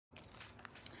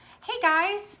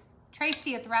guys,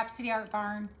 Tracy at the Rhapsody Art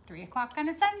Barn, 3 o'clock on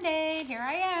a Sunday. Here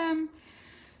I am.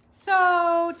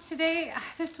 So today,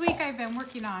 this week I've been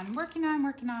working on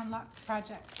lots of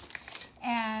projects.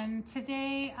 And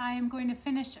today I am going to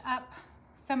finish up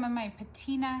some of my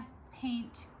patina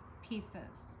paint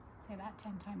pieces. Say that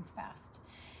 10 times fast.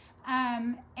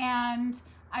 And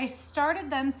I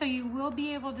started them so you will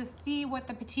be able to see what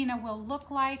the patina will look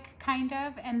like, kind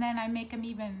of, and then I make them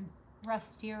even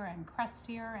rustier and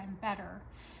crustier and better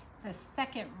the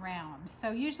second round.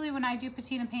 So usually when I do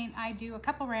patina paint, I do a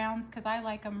couple rounds because I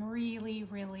like them really,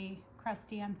 really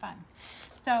crusty and fun.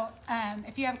 So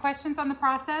if you have questions on the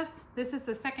process, this is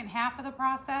the second half of the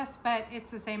process, but it's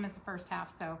the same as the first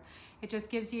half. So it just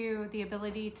gives you the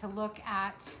ability to look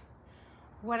at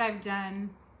what I've done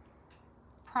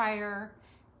prior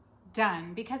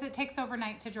done, because it takes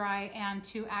overnight to dry and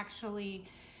to actually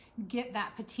get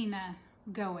that patina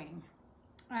going.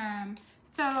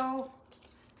 So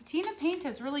patina paint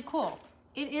is really cool.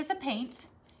 It is a paint.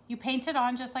 You paint it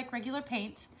on just like regular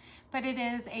paint, but it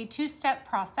is a two-step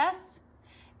process,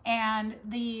 and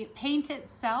the paint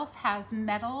itself has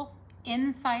metal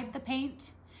inside the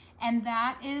paint, and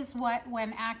that is what,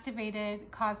 when activated,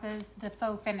 causes the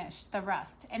faux finish, the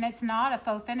rust. And it's not a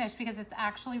faux finish because it's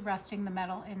actually rusting the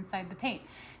metal inside the paint.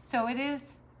 So it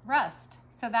is rust.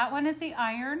 So that one is the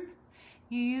iron.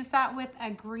 You use that with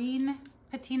a green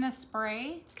patina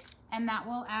spray, and that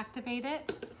will activate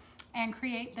it and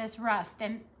create this rust.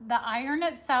 And the iron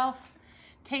itself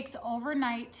takes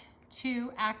overnight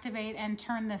to activate and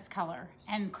turn this color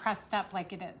and crust up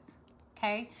like it is.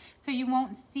 Okay, so you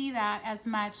won't see that as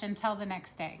much until the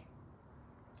next day.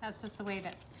 That's just the way it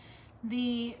is.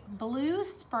 The blue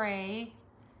spray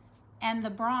and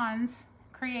the bronze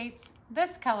creates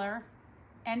this color,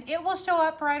 and it will show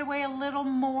up right away a little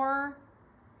more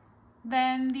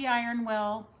than the iron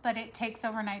will, but it takes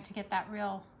overnight to get that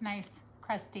real nice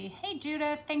crusty. Hey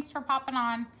Judith, thanks for popping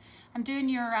on. I'm doing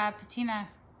your patina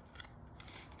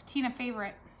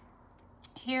favorite.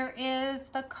 Here is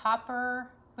the copper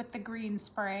with the green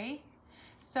spray.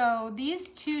 So these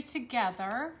two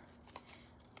together,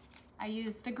 I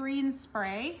used the green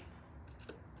spray,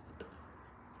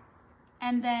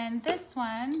 and then this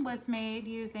one was made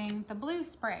using the blue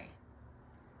spray.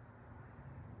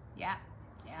 Yeah.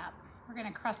 We're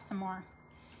gonna crust some more.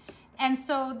 And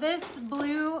so this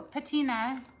blue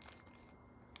patina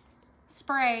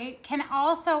spray can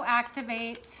also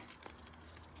activate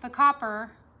the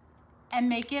copper and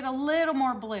make it a little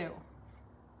more blue.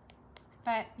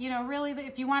 But you know, really,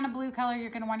 if you want a blue color, you're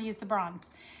gonna wanna use the bronze.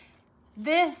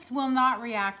 This will not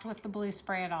react with the blue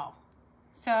spray at all.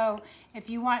 So if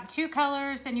you want two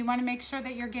colors and you wanna make sure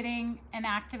that you're getting an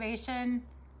activation,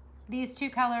 these two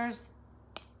colors,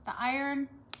 the iron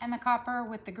and the copper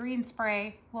with the green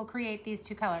spray, will create these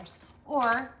two colors,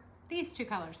 or these two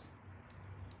colors.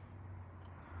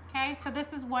 Okay, so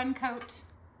this is one coat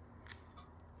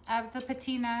of the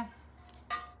patina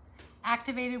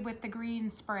activated with the green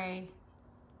spray,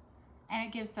 and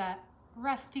it gives a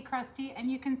rusty crusty, and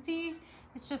you can see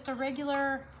it's just a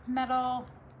regular metal.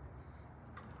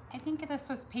 I think this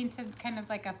was painted kind of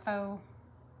like a faux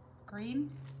green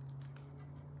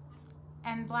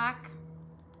and black,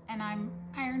 and I'm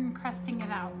iron crusting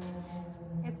it out.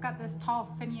 It's got this tall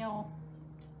finial.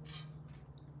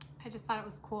 I just thought it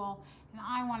was cool, and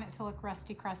I want it to look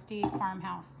rusty crusty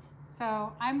farmhouse.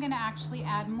 So I'm gonna actually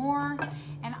add more,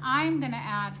 and I'm gonna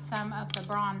add some of the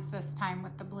bronze this time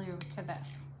with the blue to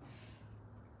this.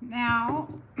 Now,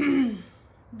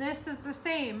 this is the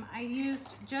same. I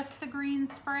used just the green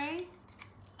spray,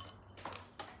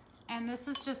 and this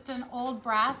is just an old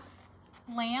brass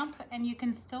lamp, and you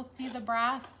can still see the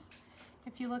brass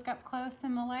if you look up close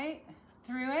in the light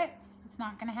through it. It's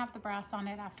not gonna have the brass on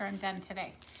it after I'm done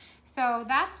today. So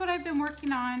that's what I've been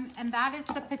working on, and that is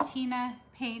the patina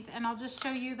paint, and I'll just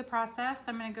show you the process.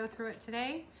 I'm gonna go through it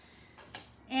today.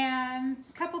 And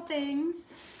a couple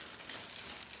things.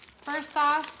 First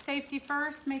off, safety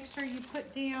first, make sure you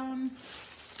put down,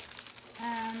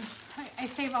 I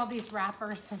save all these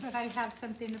wrappers so that I have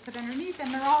something to put underneath,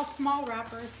 and they're all small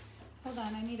wrappers. Hold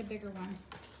on, I need a bigger one.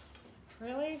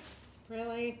 Really?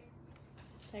 Really?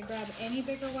 Did I grab any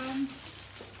bigger ones?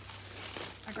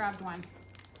 I grabbed one.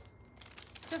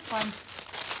 Just one.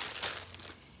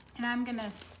 And I'm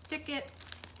gonna stick it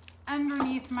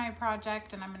underneath my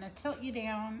project, and I'm gonna tilt you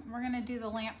down. We're gonna do the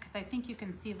lamp because I think you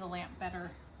can see the lamp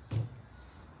better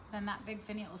than that big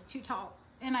finial is too tall.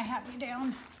 And I have you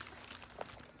down.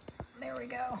 There we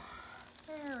go.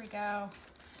 There we go.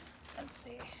 Let's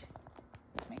see.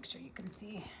 Make sure you can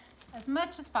see as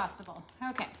much as possible.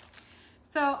 Okay.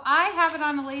 So I have it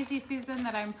on a Lazy Susan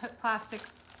that I'm put plastic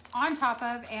on top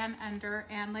of and under.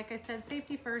 And like I said,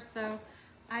 safety first. So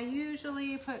I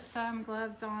usually put some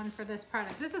gloves on for this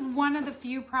product. This is one of the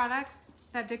few products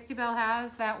that Dixie Belle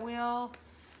has that will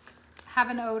have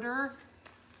an odor,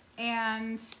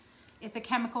 and it's a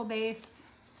chemical base.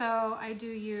 So I do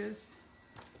use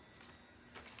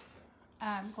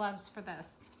gloves for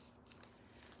this.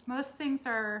 Most things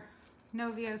are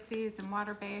no VOCs and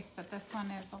water-based, but this one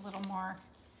is a little more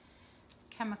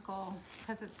chemical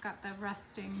because it's got the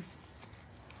rusting.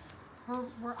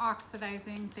 We're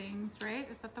oxidizing things, right?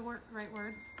 Is that the right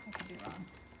word? I could be wrong.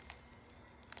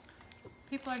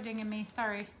 People are dinging me,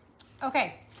 sorry.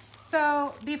 Okay,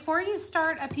 so before you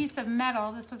start a piece of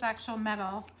metal, this was actual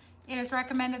metal, it is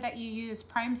recommended that you use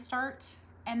Prime Start,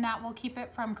 and that will keep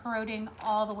it from corroding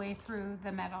all the way through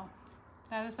the metal.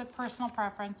 That is a personal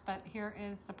preference, but here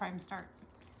is the Prime Start.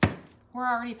 We're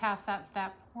already past that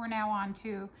step. We're now on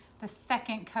to the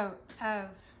second coat of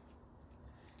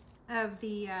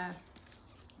the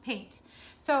paint.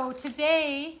 So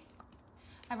today,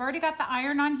 I've already got the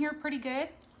iron on here pretty good.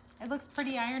 It looks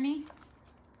pretty irony.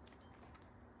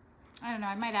 I don't know,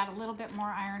 I might add a little bit more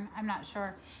iron, I'm not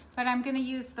sure. But I'm gonna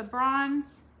use the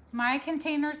bronze. My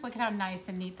containers, look at how nice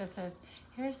and neat this is.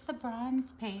 Here's the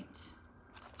bronze paint.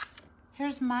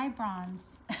 Here's my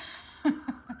bronze.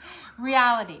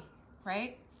 Reality,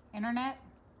 right? Internet,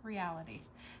 reality.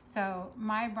 So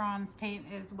my bronze paint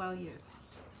is well used.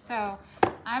 So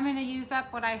I'm gonna use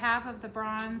up what I have of the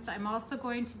bronze. I'm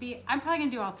probably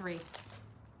gonna do all three,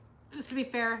 just to be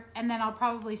fair, and then I'll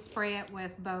probably spray it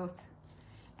with both.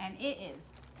 And it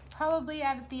is probably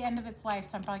at the end of its life,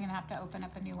 so I'm probably gonna have to open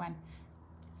up a new one.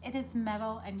 It is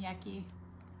metal and yucky.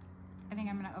 I think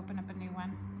I'm gonna open up a new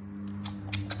one.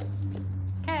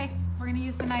 Okay, we're gonna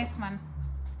use the nice one.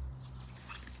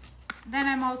 Then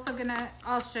I'm also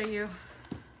I'll show you.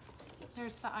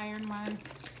 There's the iron one.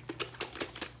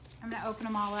 I'm gonna open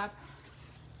them all up.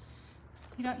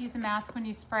 You don't use a mask when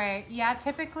you spray. Yeah,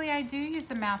 typically I do use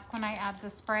a mask when I add the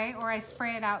spray, or I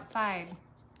spray it outside.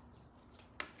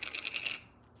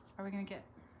 Are we gonna get,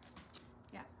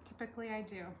 yeah, typically I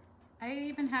do. I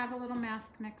even have a little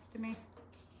mask next to me.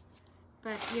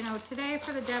 But you know, today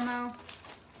for the demo,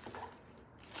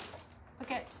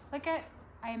 look at,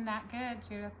 I am that good,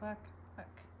 Judith, look.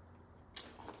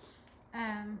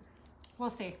 We'll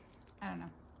see, I don't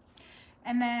know.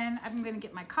 And then I'm gonna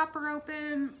get my copper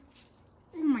open.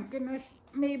 Oh my goodness,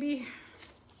 maybe.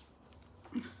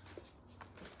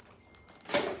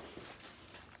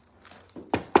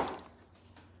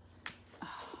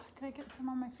 Did I get some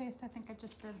on my face? I think I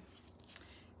just did.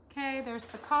 Okay, there's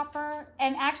the copper.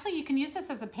 And actually you can use this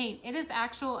as a paint. It is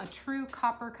a true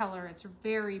copper color. It's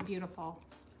very beautiful.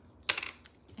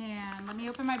 And let me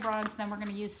open my bronze, then we're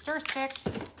gonna use stir sticks.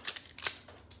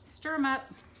 Stir them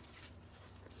up.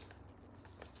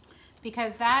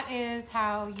 Because that is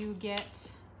how you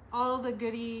get all the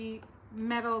goody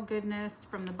metal goodness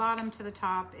from the bottom to the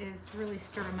top, is really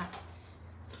stir them up.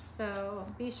 So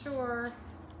be sure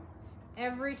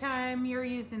every time you're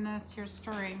using this, you're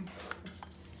stirring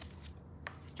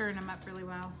them up really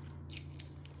well.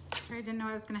 Sorry, I didn't know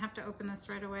I was gonna have to open this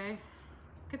right away.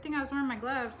 Good thing I was wearing my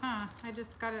gloves, huh? I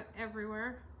just got it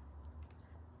everywhere.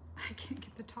 I can't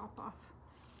get the top off.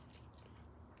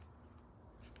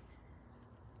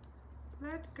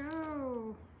 Let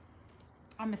go.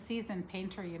 I'm a seasoned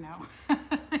painter, you know.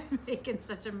 I'm making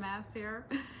such a mess here.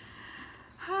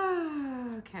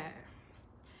 Okay.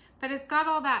 But it's got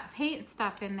all that paint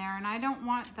stuff in there, and I don't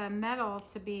want the metal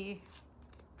to be,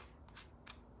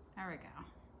 there we go.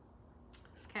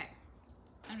 Okay,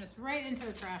 I'm just right into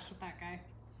the trash with that guy.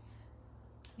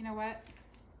 You know what?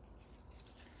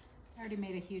 I already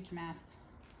made a huge mess.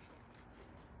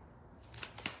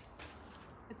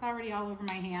 It's already all over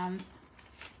my hands.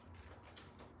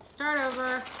 Start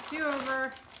over, do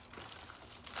over.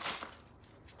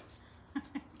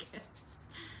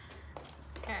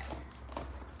 Okay.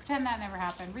 Pretend that never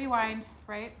happened. Rewind,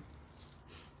 right?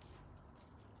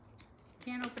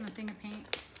 Can't open a thing of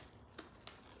paint.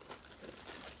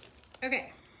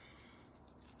 Okay.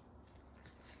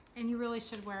 And you really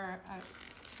should wear a...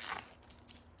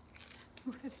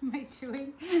 What am I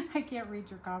doing? I can't read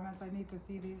your comments. I need to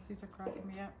see these. These are cracking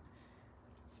me up.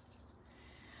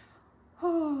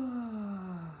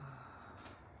 Oh.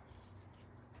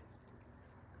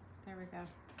 There we go.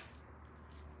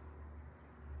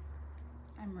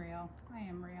 I'm real. I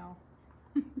am real.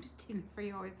 Patina for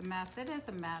you, always a mess. It is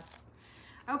a mess.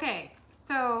 Okay,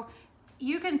 so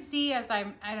you can see as I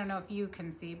don't know if you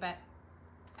can see, but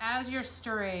as you're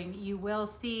stirring, you will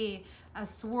see a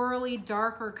swirly,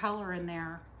 darker color in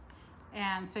there.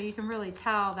 And so you can really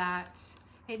tell that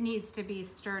it needs to be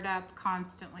stirred up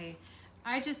constantly.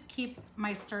 I just keep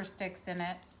my stir sticks in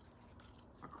it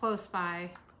close by,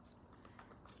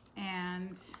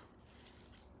 and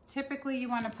typically you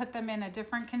want to put them in a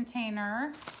different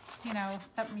container, you know,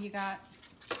 something you got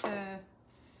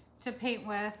to paint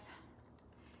with.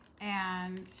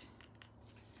 And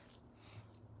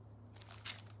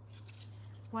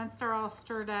once they're all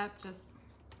stirred up, just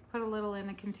put a little in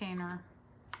a container.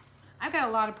 I've got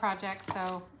a lot of projects,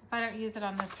 so if I don't use it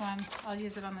on this one, I'll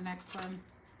use it on the next one.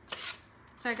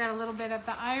 So I got a little bit of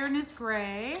the iron is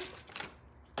gray.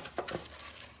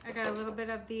 I got a little bit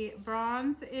of the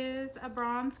bronze is a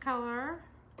bronze color.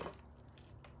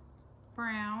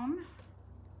 Brown,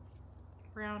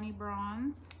 brownie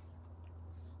bronze.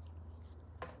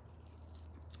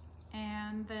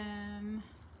 And then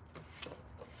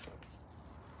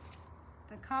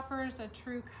the copper is a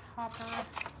true copper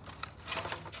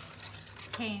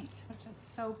paint, which is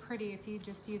so pretty if you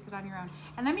just use it on your own.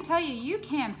 And let me tell you, you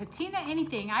can patina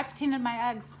anything. I patinaed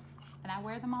my Uggs, and I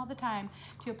wear them all the time,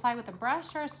 to apply with a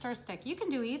brush or a stir stick. You can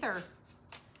do either.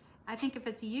 I think if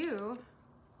it's you,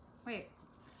 wait,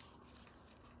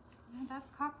 no, that's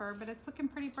copper, but it's looking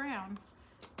pretty brown.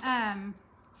 I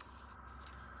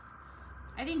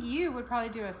think you would probably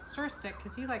do a stir stick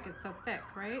because you like it so thick,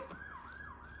 right?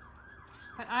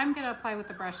 But I'm gonna apply with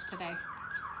the brush today,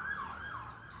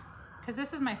 because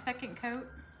this is my second coat.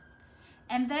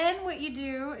 And then what you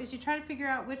do is you try to figure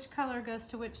out which color goes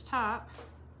to which top,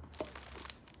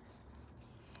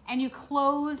 and you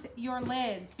close your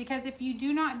lids, because if you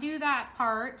do not do that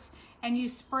part and you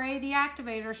spray the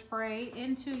activator spray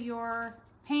into your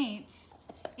paint,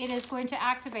 it is going to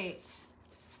activate.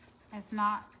 It's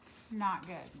not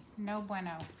good. No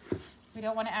bueno. We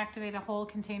don't want to activate a whole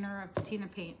container of patina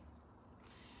paint,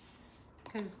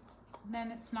 because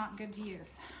then it's not good to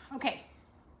use. Okay,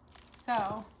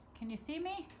 so can you see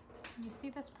me? Can you see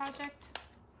this project?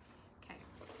 Okay,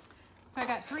 so I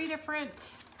got 3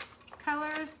 different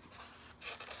colors,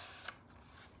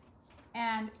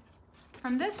 and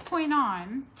from this point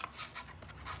on,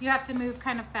 you have to move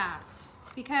kind of fast,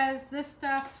 because this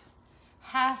stuff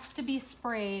has to be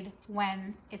sprayed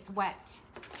when it's wet,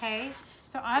 okay?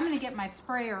 So I'm gonna get my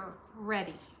sprayer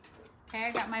ready. Okay,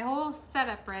 I got my whole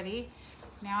setup ready.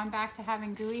 Now I'm back to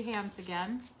having gooey hands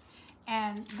again.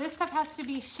 And this stuff has to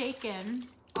be shaken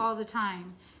all the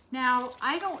time. Now,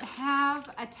 I don't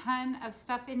have a ton of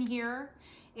stuff in here.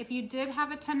 If you did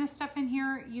have a ton of stuff in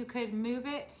here, you could move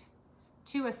it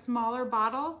to a smaller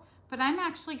bottle, but I'm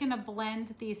actually gonna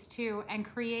blend these two and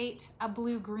create a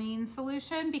blue-green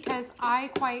solution, because I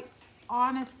quite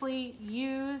honestly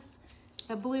use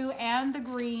the blue and the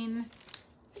green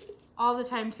all the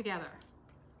time together.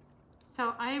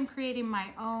 So I am creating my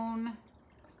own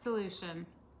solution.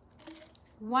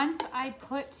 Once I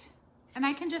put, and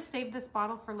I can just save this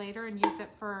bottle for later and use it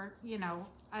for, you know,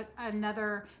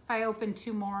 another, if I open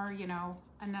 2 more, you know,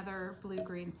 another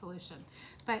blue-green solution.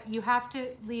 But you have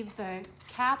to leave the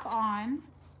cap on.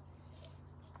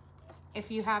 If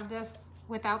you have this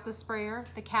without the sprayer,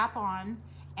 the cap on,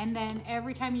 and then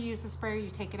every time you use the sprayer,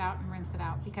 you take it out and rinse it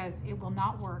out, because it will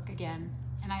not work again.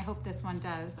 And I hope this one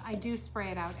does. I do spray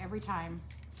it out every time.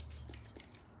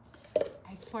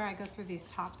 I swear I go through these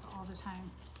tops all the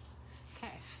time.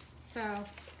 Okay, so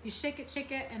you shake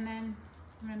it, and then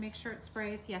I'm gonna make sure it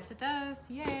sprays. Yes, it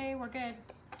does. Yay, we're good.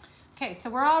 Okay, so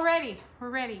we're all ready. We're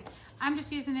ready. I'm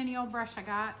just using any old brush I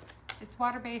got. It's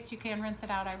water-based. You can rinse it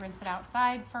out. I rinse it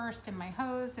outside first in my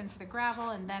hose into the gravel,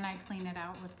 and then I clean it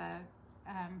out with the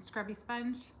scrubby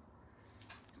sponge,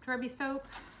 scrubby soap.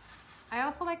 I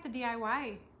also like the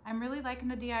DIY. I'm really liking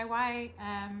the DIY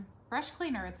brush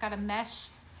cleaner. It's got a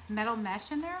metal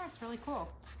mesh in there. It's really cool.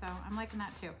 So I'm liking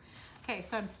that too. Okay,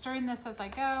 so I'm stirring this as I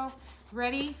go.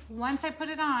 Ready? Once I put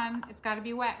it on, it's got to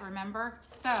be wet, remember?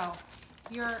 So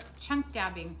you're chunk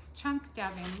dabbing,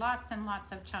 lots and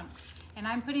lots of chunks. And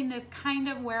I'm putting this kind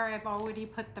of where I've already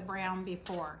put the brown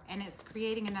before, and it's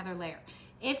creating another layer.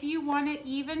 If you want it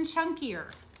even chunkier,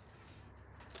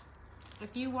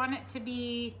 if you want it to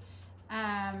be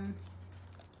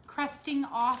crusting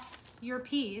off your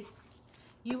piece,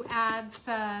 you add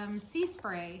some sea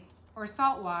spray or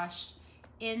salt wash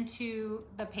into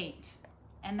the paint,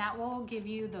 and that will give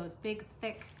you those big,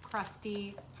 thick,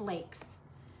 crusty flakes.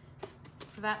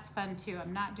 So that's fun too.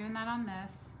 I'm not doing that on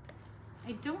this.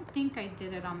 I don't think I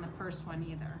did it on the first one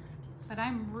either, but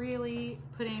I'm really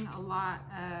putting a lot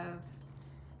of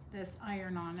this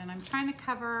iron on, and I'm trying to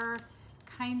cover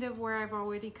kind of where I've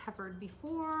already covered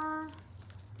before.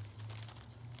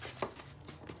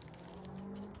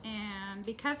 And And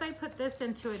because I put this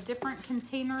into a different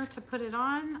container to put it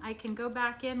on, I can go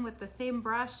back in with the same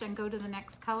brush and go to the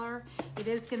next color. It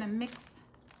is gonna mix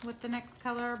with the next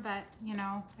color, but you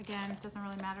know, again, it doesn't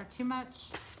really matter too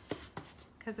much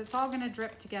because it's all gonna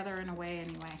drip together in a way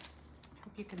anyway.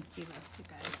 Hope you can see this, you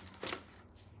guys.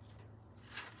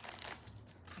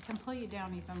 I can pull you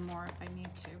down even more if I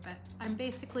need to, but I'm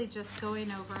basically just going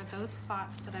over those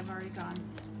spots that I've already gone,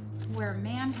 where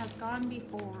man has gone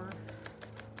before.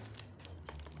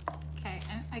 Okay,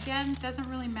 and again, doesn't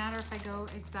really matter if I go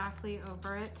exactly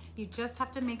over it. You just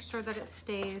have to make sure that it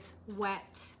stays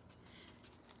wet.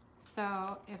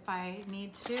 So if I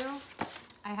need to,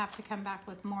 I have to come back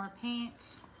with more paint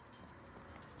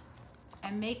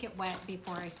and make it wet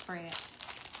before I spray it.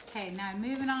 Okay, now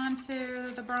moving on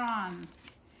to the bronze.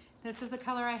 This is a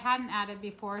color I hadn't added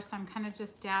before, so I'm kind of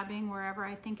just dabbing wherever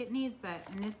I think it needs it.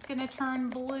 And it's gonna turn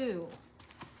blue.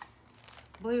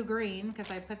 Blue-green, because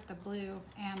I put the blue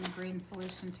and the green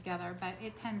solution together, but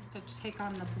it tends to take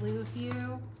on the blue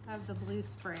hue of the blue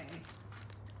spray.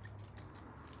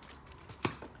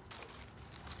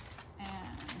 And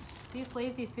these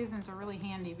Lazy Susans are really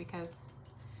handy because,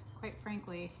 quite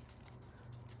frankly,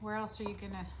 where else are you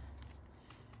gonna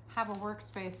have a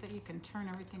workspace that you can turn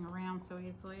everything around so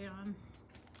easily on?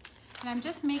 And I'm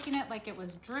just making it like it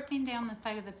was dripping down the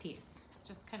side of the piece.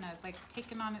 Just kind of like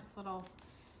taking on its little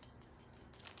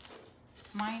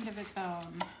mind of its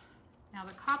own. Now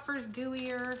the copper's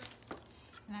gooier,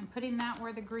 and I'm putting that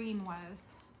where the green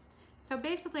was. So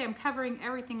basically I'm covering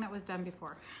everything that was done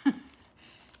before.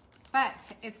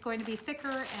 But it's going to be thicker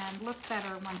and look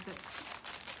better once it's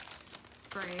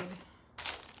sprayed.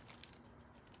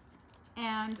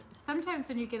 And sometimes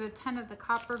when you get a ton of the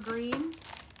copper green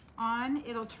on,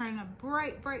 it'll turn a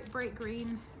bright, bright, bright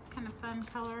green. It's kind of fun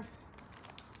color.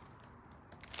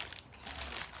 Okay,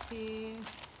 let's see.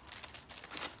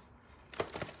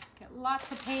 Get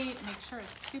lots of paint, make sure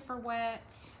it's super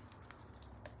wet.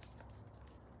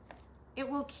 It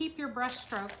will keep your brush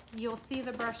strokes. You'll see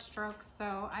the brush strokes,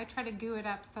 so I try to goo it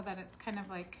up so that it's kind of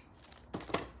like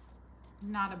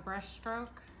not a brush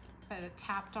stroke, but a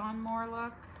tapped on more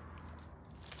look.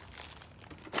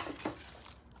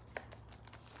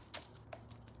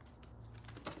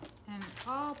 And it's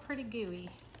all pretty gooey.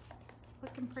 It's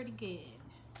looking pretty good.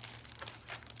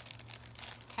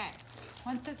 Okay,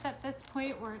 once it's at this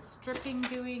point where it's dripping,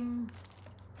 doing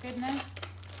goodness,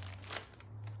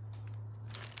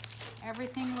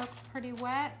 everything looks pretty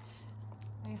wet,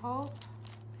 I hope.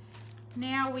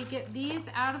 Now we get these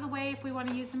out of the way if we want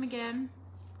to use them again.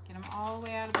 Get them all the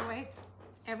way out of the way.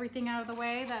 Everything out of the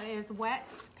way that is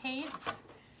wet paint.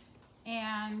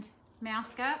 And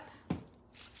mask up.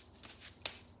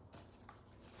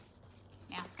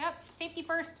 Mask up. Safety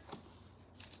first.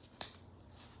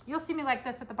 You'll see me like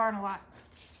this at the barn a lot.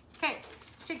 Okay,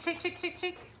 shake, shake, shake, shake,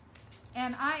 shake.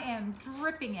 And I am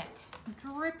dripping it,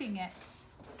 dripping it,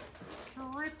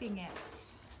 dripping it.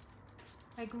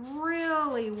 Like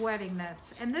really wetting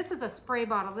this. And this is a spray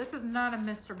bottle. This is not a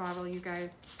mister bottle, you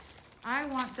guys. I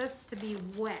want this to be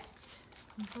wet,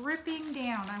 dripping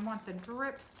down. I want the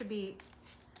drips to be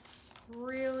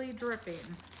really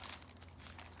dripping.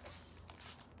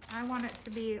 I want it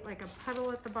to be like a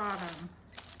puddle at the bottom.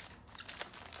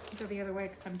 Go the other way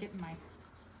because I'm getting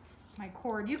my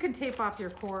cord. You can tape off your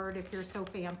cord if you're so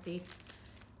fancy.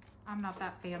 I'm not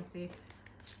that fancy.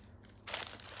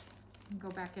 Go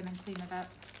back in and clean it up.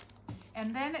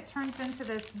 And then it turns into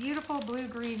this beautiful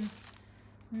blue-green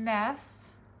mess,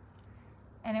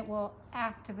 and it will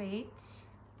activate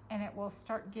and it will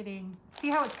start getting, see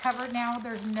how it's covered now?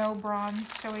 There's no bronze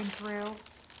showing through.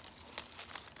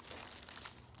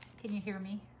 Can you hear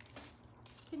me?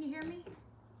 Can you hear me?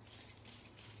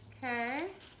 Okay.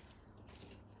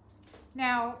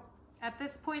 Now, at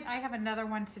this point, I have another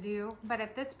one to do, but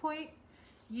at this point,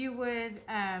 you would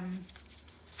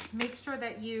make sure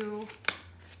that you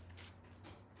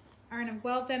are in a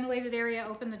well-ventilated area.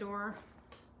 Open the door.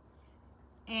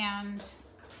 And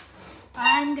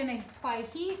I'm gonna apply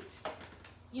heat.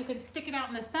 You can stick it out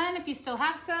in the sun if you still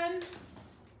have sun.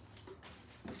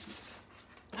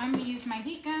 I'm gonna use my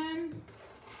heat gun.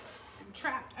 I'm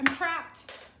trapped, I'm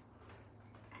trapped.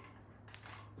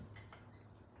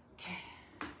 Okay,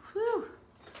 whew.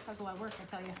 That was a lot of work, I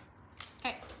tell you.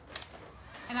 Okay,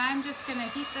 and I'm just gonna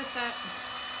heat this up.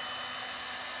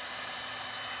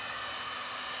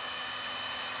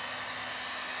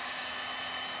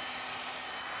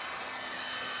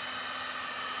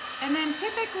 And then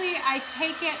typically I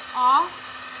take it off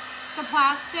the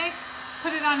plastic,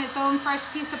 put it on its own fresh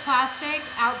piece of plastic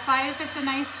outside if it's a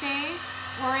nice day,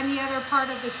 or in the other part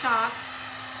of the shop,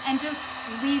 and just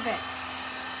leave it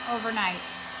overnight.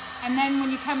 And then when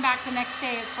you come back the next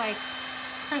day, it's like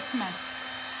Christmas.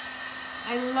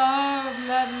 I love,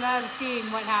 love, love seeing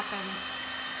what happens.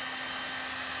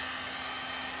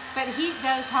 But heat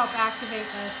does help activate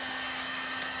this.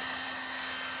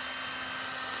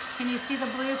 Can you see the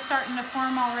blue starting to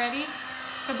form already?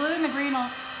 The blue and the green will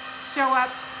show up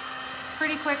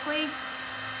pretty quickly.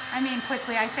 I mean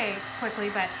quickly, I say quickly,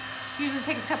 but usually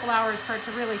takes a couple hours for it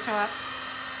to really show up.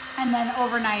 And then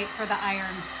overnight for the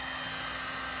iron.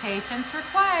 Patience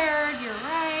required, you're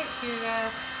right,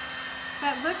 Judah.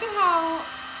 But look at how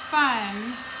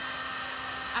fun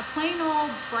a plain old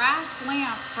brass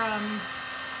lamp from,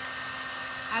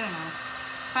 I don't know,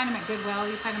 find them at Goodwill,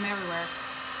 you find them everywhere,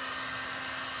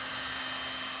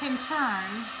 can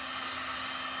turn.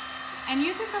 And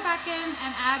you can go back in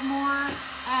and add more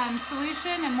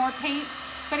solution and more paint,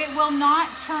 but it will not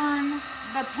turn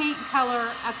the paint color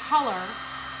a color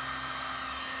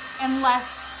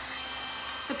unless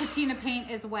the patina paint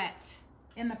is wet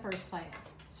in the first place.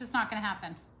 It's just not gonna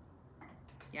happen.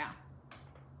 Yeah.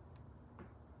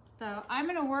 So I'm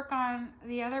gonna work on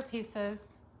the other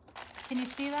pieces. Can you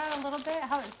see that a little bit,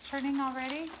 how it's turning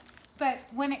already? But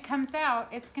when it comes out,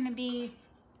 it's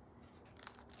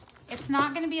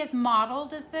not gonna be as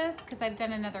mottled as this because I've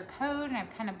done another coat and I've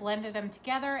kind of blended them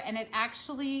together, and it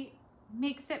actually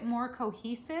makes it more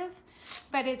cohesive,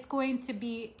 but it's going to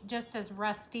be just as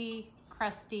rusty,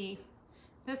 crusty.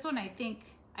 This one, I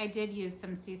think I did use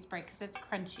some sea spray because it's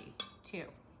crunchy too.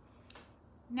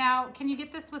 Now, can you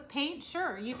get this with paint?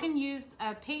 Sure, you can use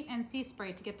paint and sea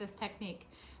spray to get this technique,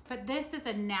 but this is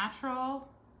a natural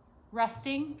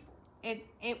rusting. It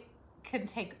can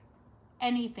take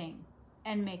anything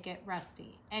and make it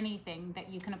rusty. Anything that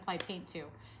you can apply paint to,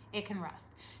 it can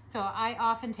rust. So I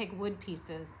often take wood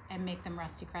pieces and make them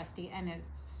rusty crusty, and it's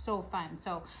so fun.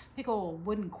 So big old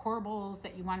wooden corbels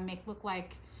that you want to make look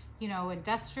like, you know,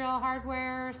 industrial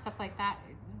hardware, stuff like that.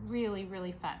 Really,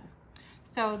 really fun.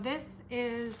 So this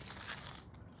is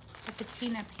the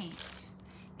patina paint.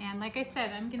 And like I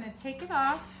said, I'm gonna take it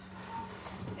off.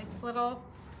 It's little,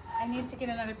 I need to get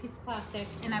another piece of plastic,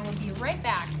 and I will be right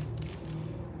back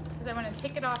because I want to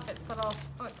take it off its little,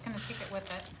 oh, it's gonna take it with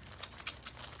it.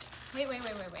 Wait.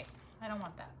 I don't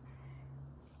want that.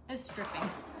 It's dripping.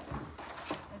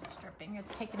 It's dripping.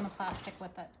 It's taking the plastic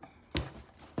with it.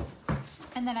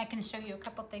 And then I can show you a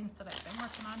couple things that I've been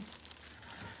working on.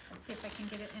 Let's see if I can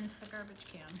get it into the garbage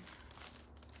can.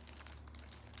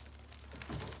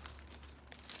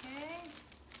 Okay.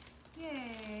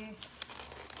 Yay.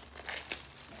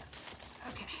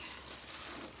 Okay.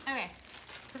 Okay.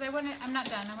 Because I'm not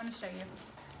done. I want to show you.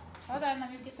 Hold on.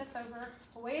 Let me get this over.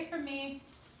 Away from me.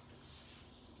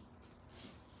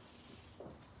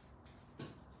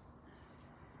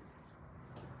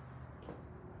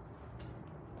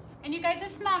 And you guys,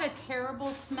 it's not a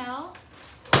terrible smell.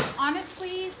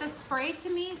 Honestly, the spray to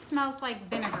me smells like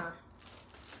vinegar.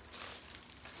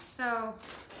 So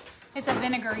it's a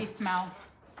vinegary smell.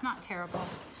 It's not terrible.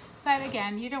 But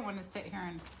again, you don't want to sit here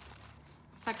and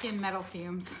suck in metal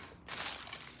fumes.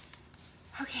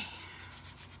 Okay.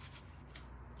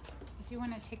 I do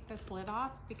want to take this lid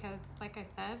off because, like I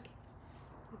said,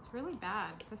 it's really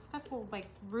bad. This stuff will like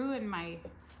ruin my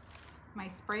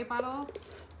spray bottle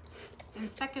in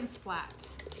seconds flat.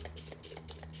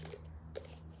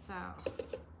 So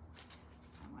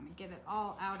I want to get it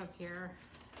all out of here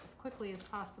as quickly as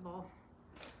possible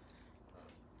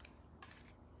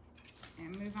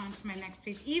and move on to my next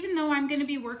piece. Even though I'm going to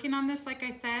be working on this, like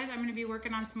I said, I'm going to be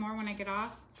working on some more when I get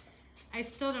off, I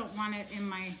still don't want it in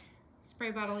my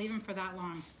spray bottle even for that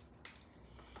long.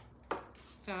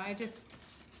 So I just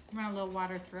run a little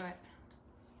water through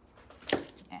it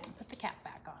and put the cap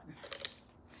back on.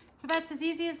 So that's as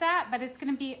easy as that, but it's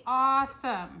gonna be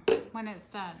awesome when it's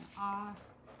done.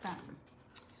 Awesome.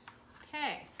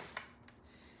 Okay.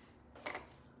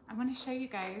 I wanna show you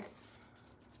guys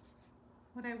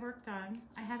what I worked on.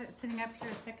 I had it sitting up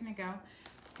here a second ago.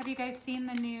 Have you guys seen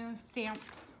the new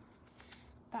stamps?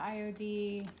 The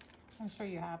IOD, I'm sure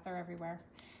you have, they're everywhere.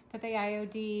 But the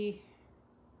IOD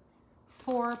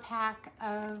 4-pack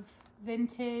of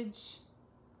vintage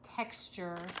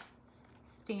texture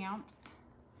stamps.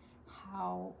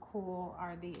 How cool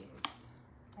are these?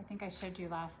 I think I showed you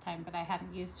last time, but I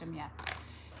hadn't used them yet.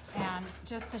 And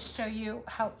just to show you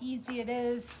how easy it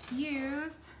is to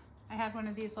use, I had one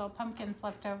of these little pumpkins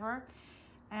left over,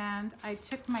 and I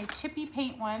took my chippy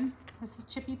paint one. This is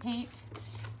chippy paint,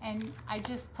 and I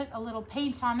just put a little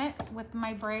paint on it with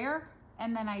my brayer,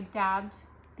 and then I dabbed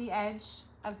the edge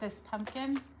of this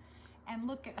pumpkin, and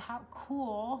look at how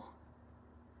cool.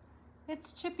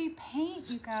 It's chippy paint,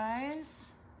 you guys.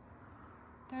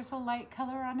 There's a light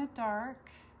color on a dark.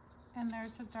 and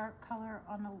there's a dark color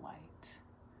on the light.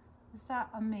 Is that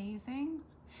amazing?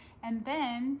 And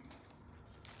then,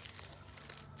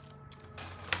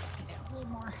 yeah, a little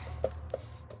more,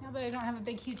 now that I don't have a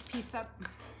big, huge piece up.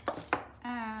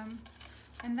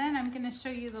 And then I'm gonna show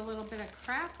you the little bit of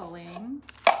crackling.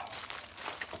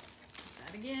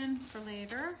 That again for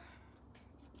later.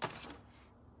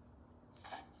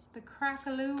 The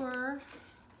crackalure.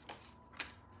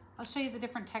 I'll show you the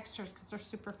different textures because they're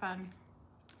super fun.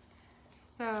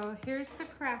 So here's the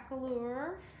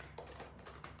crackalure.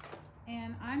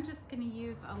 And I'm just gonna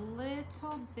use a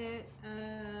little bit of,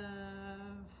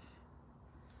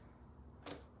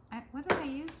 what did I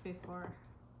use before?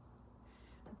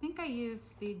 I think I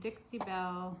used the Dixie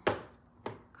Belle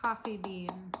coffee bean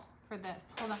for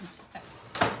this. Hold on 2 seconds.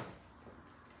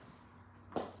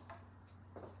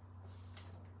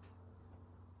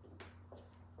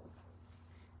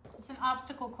 It's an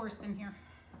obstacle course in here.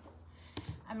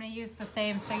 I'm gonna use the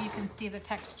same so you can see the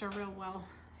texture real well.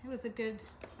 It was a good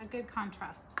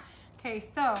contrast. Okay,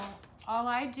 so all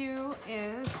I do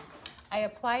is I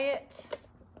apply it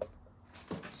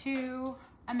to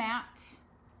a mat.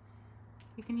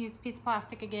 You can use a piece of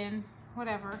plastic again,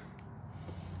 whatever.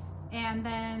 And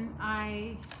then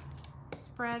I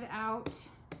spread out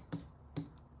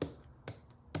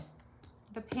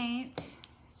the paint.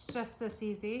 It's just this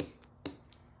easy.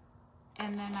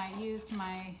 And then I use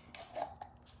my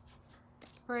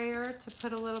sprayer to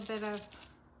put a little bit of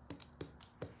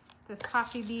this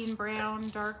coffee bean brown,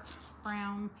 dark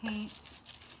brown paint.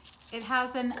 It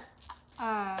has an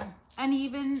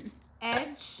uneven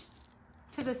edge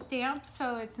to the stamp,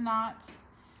 so it's not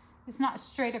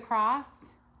straight across.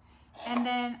 And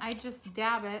then I just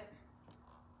dab it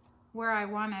where I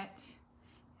want it,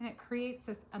 and it creates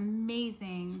this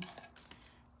amazing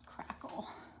crackle.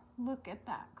 Look at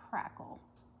that crackle.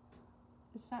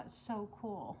 Is that so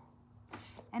cool?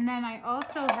 And then I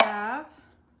also have,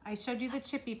 I showed you the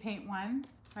chippy paint one,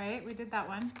 right? We did that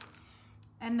one.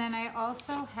 And then I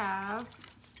also have,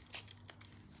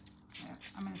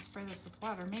 I'm gonna spray this with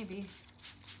water maybe,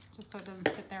 just so it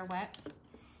doesn't sit there wet.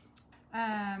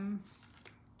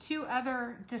 2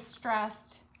 other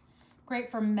distressed, great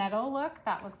for metal look.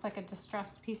 That looks like a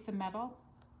distressed piece of metal.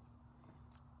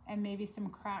 And maybe some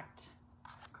cracks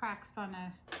on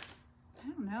a, I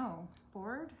don't know,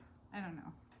 board? I don't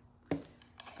know.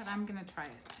 But I'm gonna try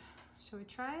it. Shall we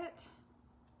try it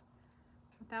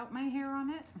without my hair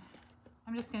on it?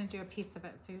 I'm just gonna do a piece of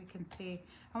it so you can see.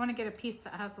 I wanna get a piece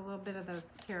that has a little bit of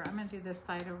those, here, I'm gonna do this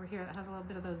side over here that has a little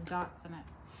bit of those dots in it.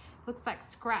 Looks like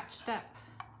scratched up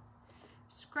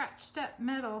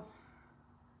metal.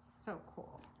 So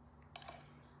cool.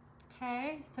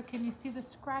 Okay, so can you see the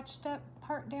scratched up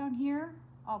part down here?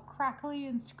 All crackly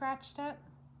and scratched up.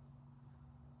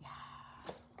 Yeah,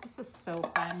 this is so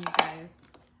fun, you guys.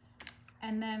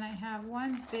 And then I have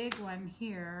one big one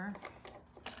here.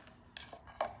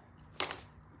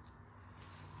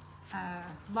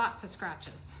 Lots of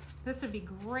scratches. This would be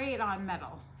great on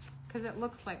metal because it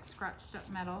looks like scratched up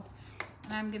metal.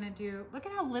 And I'm gonna do, look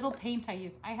at how little paint I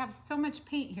use. I have so much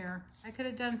paint here. I could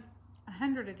have done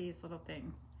 100 of these little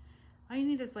things. All you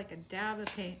need is like a dab of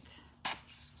paint.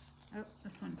 Oh,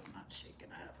 this one's not shaking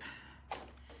up.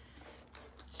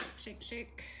 Shake, shake,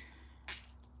 shake.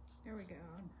 There we go.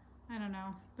 I don't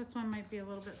know. This one might be a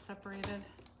little bit separated.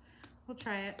 We'll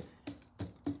try it.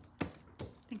 I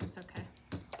think it's okay.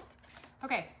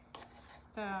 Okay,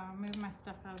 so move my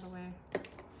stuff out of the way.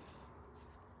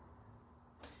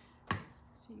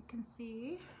 So you can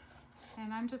see.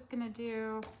 And I'm just gonna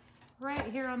do right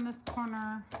here on this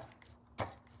corner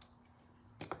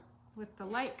with the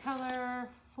light color,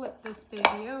 flip this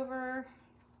baby over.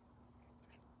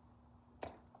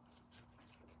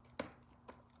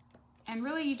 And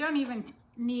really, you don't even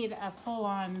need a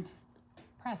full-on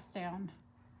press down.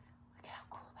 Look at how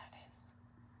cool that is.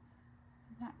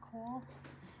 Isn't that cool?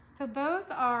 So those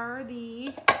are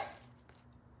the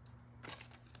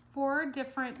 4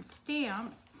 different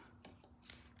stamps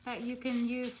that you can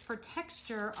use for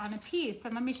texture on a piece.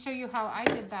 And let me show you how I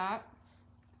did that.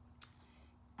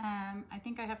 I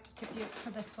think I have to tip you up for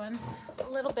this one a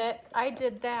little bit. I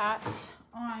did that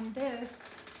on this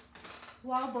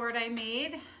wall board I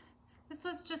made. This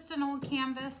was just an old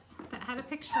canvas that had a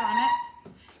picture on it.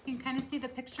 You can kind of see the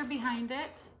picture behind it.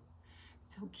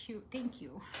 So cute, thank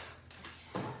you.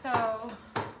 So,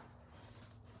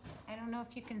 I don't know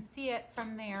if you can see it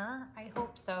from there. I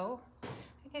hope so.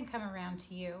 I can come around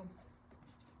to you.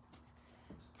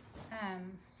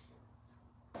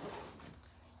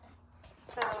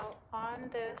 So on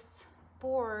this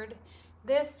board,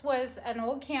 this was an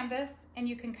old canvas and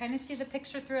you can kind of see the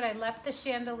picture through it. I left the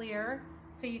chandelier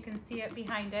so you can see it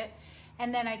behind it.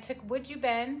 And then I took Would You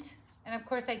Bend, and of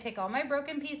course I take all my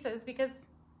broken pieces because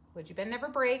Would You Bend never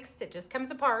breaks, it just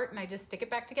comes apart, and I just stick it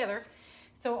back together.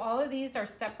 So all of these are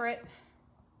separate.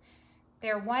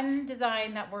 They're one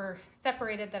design that were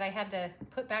separated that I had to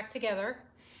put back together.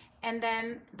 And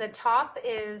then the top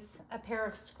is a pair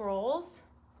of scrolls.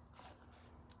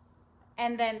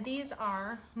 And then these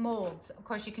are molds. Of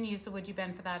course, you can use the Would You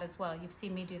Bend for that as well. You've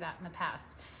seen me do that in the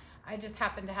past. I just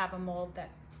happen to have a mold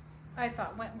that I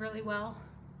thought went really well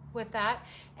with that.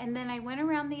 And then I went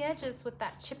around the edges with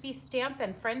that chippy stamp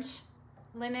and French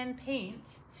linen paint,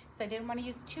 because I didn't want to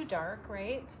use too dark,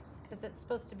 right? Because it's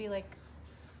supposed to be like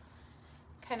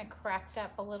kind of cracked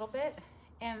up a little bit.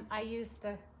 And I used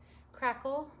the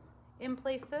crackle in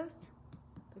places,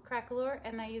 the crackler,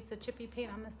 and I used the chippy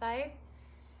paint on the side.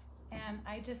 And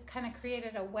I just kind of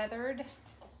created a weathered,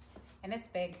 and it's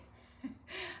big,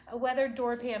 a weathered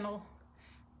door panel.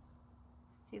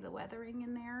 See the weathering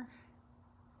in there?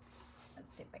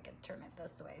 Let's see if I can turn it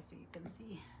this way so you can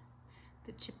see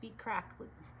the chippy crack.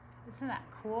 Isn't that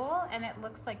cool? And it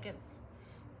looks like it's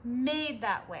made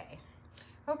that way.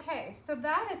 Okay, so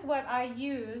that is what I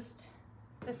used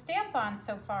the stamp on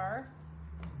so far.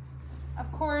 Of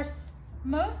course,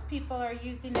 most people are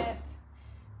using it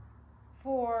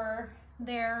for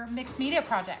their mixed media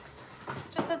projects,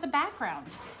 just as a background.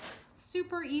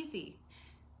 Super easy.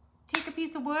 Take a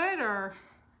piece of wood or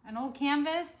an old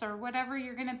canvas or whatever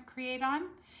you're gonna create on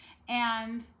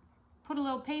and put a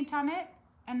little paint on it,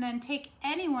 and then take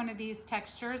any one of these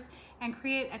textures and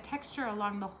create a texture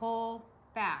along the whole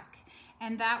back.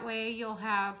 And that way you'll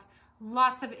have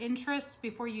lots of interest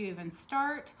before you even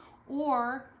start.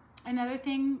 Or another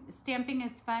thing, stamping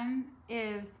is fun,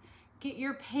 is get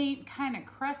your paint kind of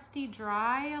crusty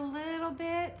dry a little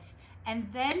bit and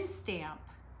then stamp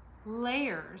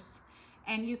layers,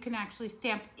 and you can actually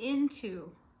stamp into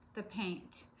the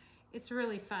paint. It's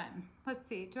really fun. Let's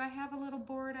see, do I have a little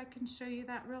board I can show you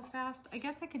that real fast? I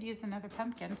guess I could use another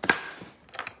pumpkin, just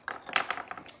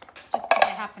because I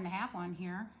happen to have one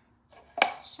here.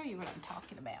 I'll show you what I'm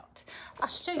talking about. I'll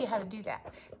show you how to do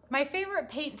that. My favorite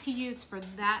paint to use for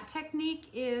that technique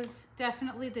is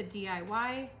definitely the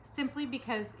DIY, simply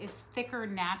because it's thicker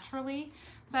naturally,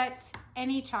 but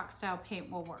any chalk style paint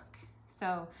will work.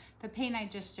 So the paint I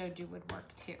just showed you would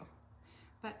work too.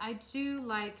 But I do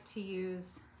like to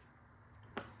use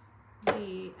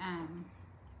the, I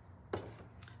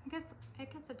guess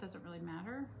it doesn't really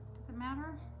matter. Does it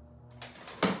matter?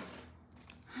 I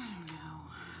don't know.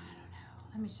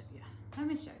 Let me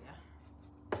show you.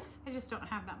 I just don't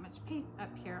have that much paint up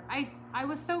here. I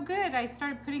was so good. I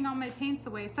started putting all my paints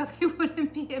away so they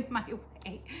wouldn't be in my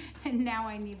way. And now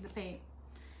I need the paint.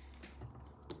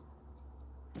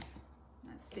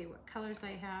 Let's see what colors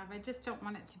I have. I just don't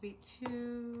want it to be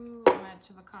too much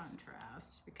of a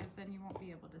contrast, because then you won't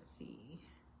be able to see.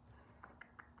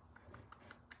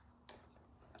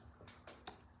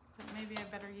 So maybe I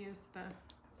better use the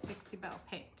Dixie Belle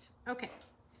Paint. Okay.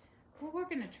 Well, we're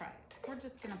gonna try it. We're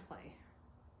just gonna play.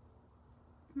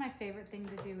 It's my favorite thing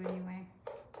to do anyway.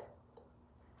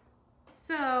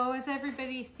 So, has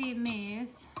everybody seen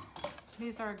these?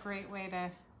 These are a great way to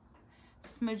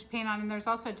smudge paint on. And there's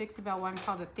also a Dixie Belle one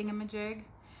called a thingamajig.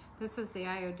 This is the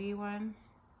IOD one.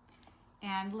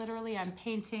 And literally I'm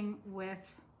painting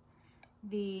with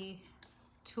the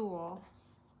tool.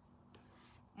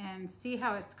 And see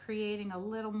how it's creating a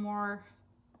little more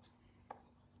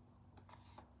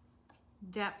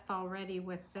depth already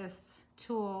with this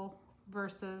tool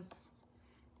versus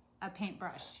a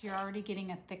paintbrush. You're already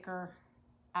getting a thicker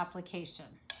application,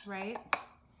 right?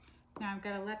 Now I've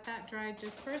got to let that dry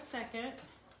just for a second.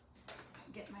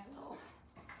 Get my little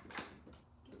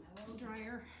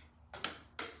dryer.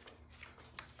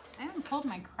 I haven't pulled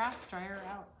my craft dryer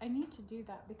out. I need to do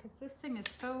that because this thing is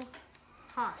so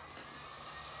hot.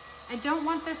 I don't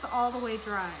want this all the way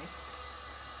dry.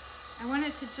 I want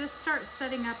it to just start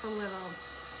setting up a little,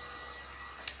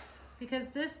 because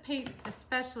this paint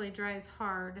especially dries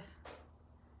hard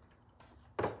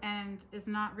and is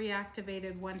not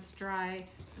reactivated once dry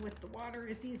with the water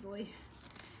as easily.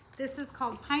 This is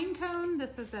called Pine Cone.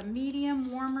 This is a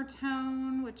medium warmer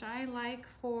tone, which I like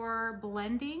for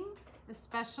blending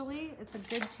especially. It's a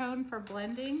good tone for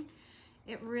blending.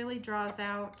 It really draws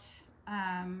out,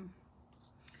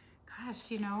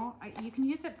 gosh, you know, you can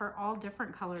use it for all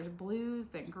different colors,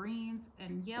 blues and greens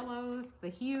and yellows. The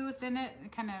hues in it,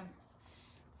 kind of,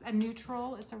 it's a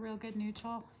neutral. It's a real good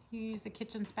neutral. You use the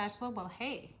kitchen spatula. Well,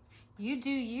 hey, you do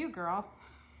you, girl.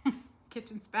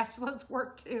 Kitchen spatulas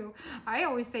work too. I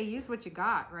always say use what you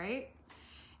got, right?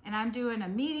 And I'm doing a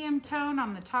medium tone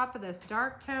on the top of this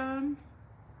dark tone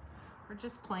We're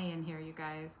just playing here, you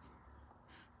guys.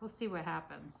 We'll see what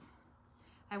happens.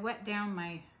 I wet down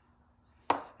I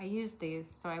used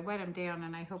these, so I wet them down,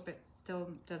 and I hope it still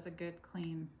does a good,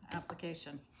 clean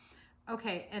application.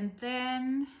 Okay, and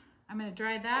then I'm gonna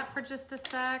dry that for just a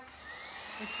sec.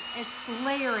 It's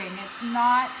layering, it's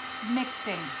not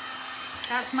mixing.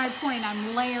 That's my point,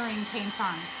 I'm layering paint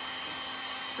on.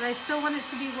 But I still want it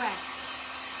to be wet.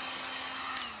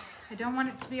 I don't want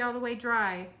it to be all the way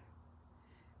dry,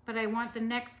 but I want the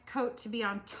next coat to be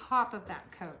on top of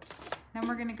that coat. Then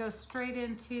we're gonna go straight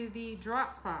into the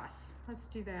drop cloth. Let's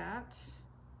do that.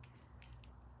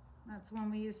 That's the one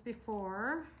we used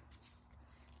before.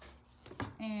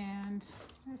 And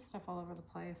there's stuff all over the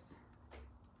place.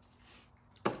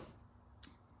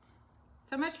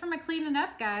 So much for my cleaning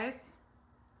up, guys.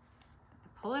 I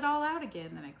pull it all out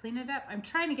again, then I clean it up. I'm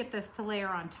trying to get this to layer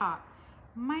on top.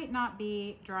 Might not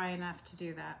be dry enough to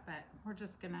do that, but we're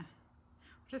just gonna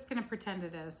pretend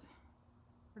it is.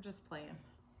 We're just playing.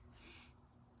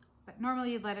 But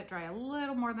normally you'd let it dry a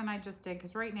little more than I just did,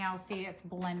 because right now, see, it's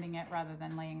blending it rather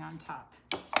than laying on top.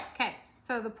 Okay,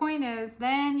 so the point is,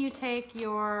 then you take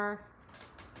your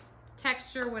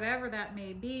texture, whatever that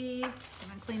may be. I'm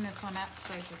gonna clean this one up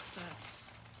because I just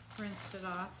rinsed it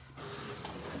off.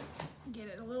 Get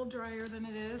it a little drier than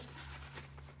it is.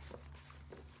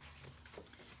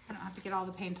 I don't have to get all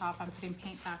the paint off. I'm putting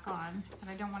paint back on, and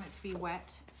I don't want it to be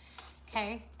wet.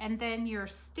 Okay, and then you're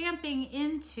stamping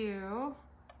into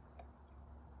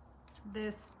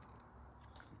this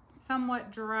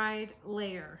somewhat dried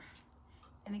layer.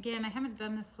 And again, I haven't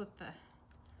done this with the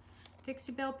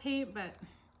Dixie Belle paint, but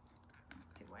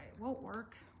let's see why it won't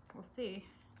work. We'll see.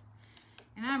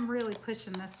 And I'm really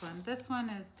pushing this one. This one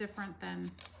is different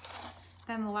than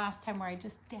the last time where I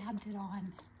just dabbed it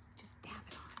on. Just dab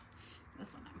it on.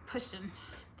 This one I'm pushing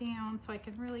down so I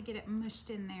can really get it mushed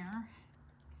in there.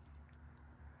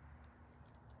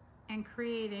 And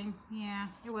creating, yeah,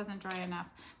 it wasn't dry enough.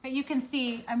 But you can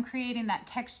see I'm creating that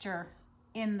texture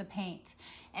in the paint.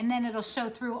 And then it'll show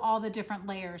through all the different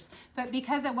layers. But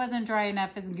because it wasn't dry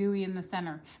enough, it's gooey in the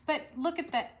center. But look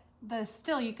at the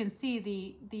still you can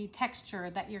see the texture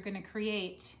that you're gonna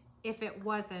create if it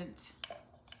wasn't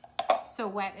so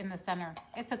wet in the center.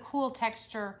 It's a cool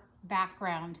texture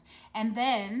background. And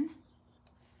then,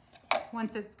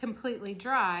 once it's completely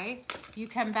dry, you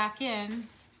come back in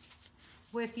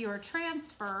with your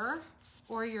transfer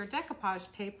or your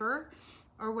decoupage paper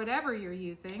or whatever you're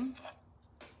using.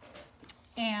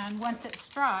 And once it's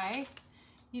dry,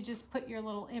 you just put your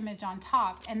little image on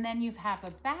top, and then you have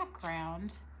a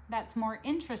background that's more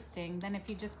interesting than if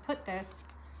you just put this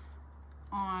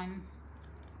on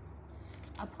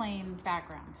a plain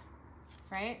background,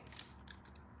 right?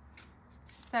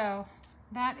 So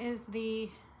that's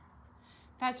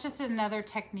just another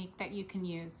technique that you can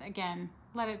use. Again,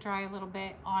 let it dry a little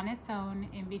bit on its own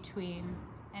in between,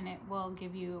 and it will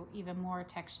give you even more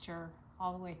texture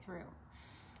all the way through.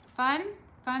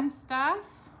 Fun stuff.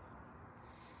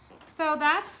 So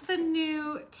that's the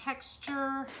new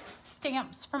texture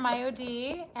stamps from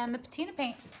IOD and the patina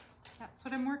paint. That's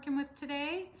what I'm working with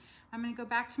today. I'm gonna go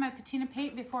back to my patina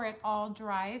paint before it all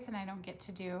dries and I don't get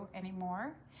to do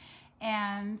anymore.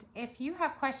 And if you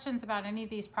have questions about any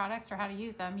of these products or how to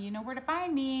use them, you know where to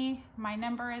find me. My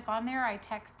number is on there. I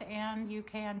text and you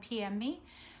can PM me.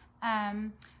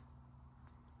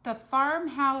 The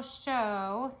Farmhouse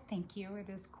Show, thank you, it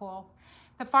is cool.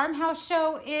 The Farmhouse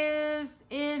Show is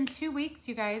in 2 weeks,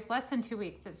 you guys, less than 2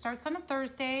 weeks. It starts on a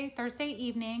Thursday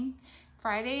evening,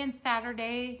 Friday and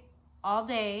Saturday, all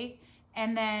day.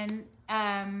 And then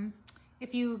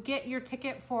if you get your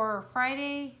ticket for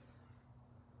Friday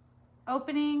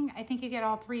opening, I think you get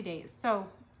all 3 days. So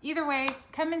either way,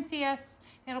 come and see us.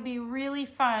 It'll be really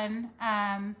fun.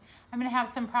 I'm gonna have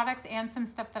some products and some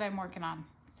stuff that I'm working on.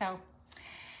 So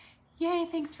yay,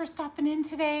 thanks for stopping in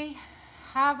today.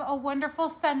 Have a wonderful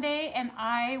Sunday, and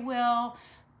I will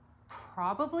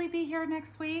probably be here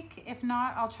next week. If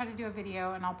not, I'll try to do a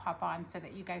video and I'll pop on so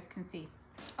that you guys can see.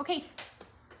 Okay,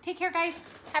 take care guys.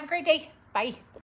 Have a great day. Bye.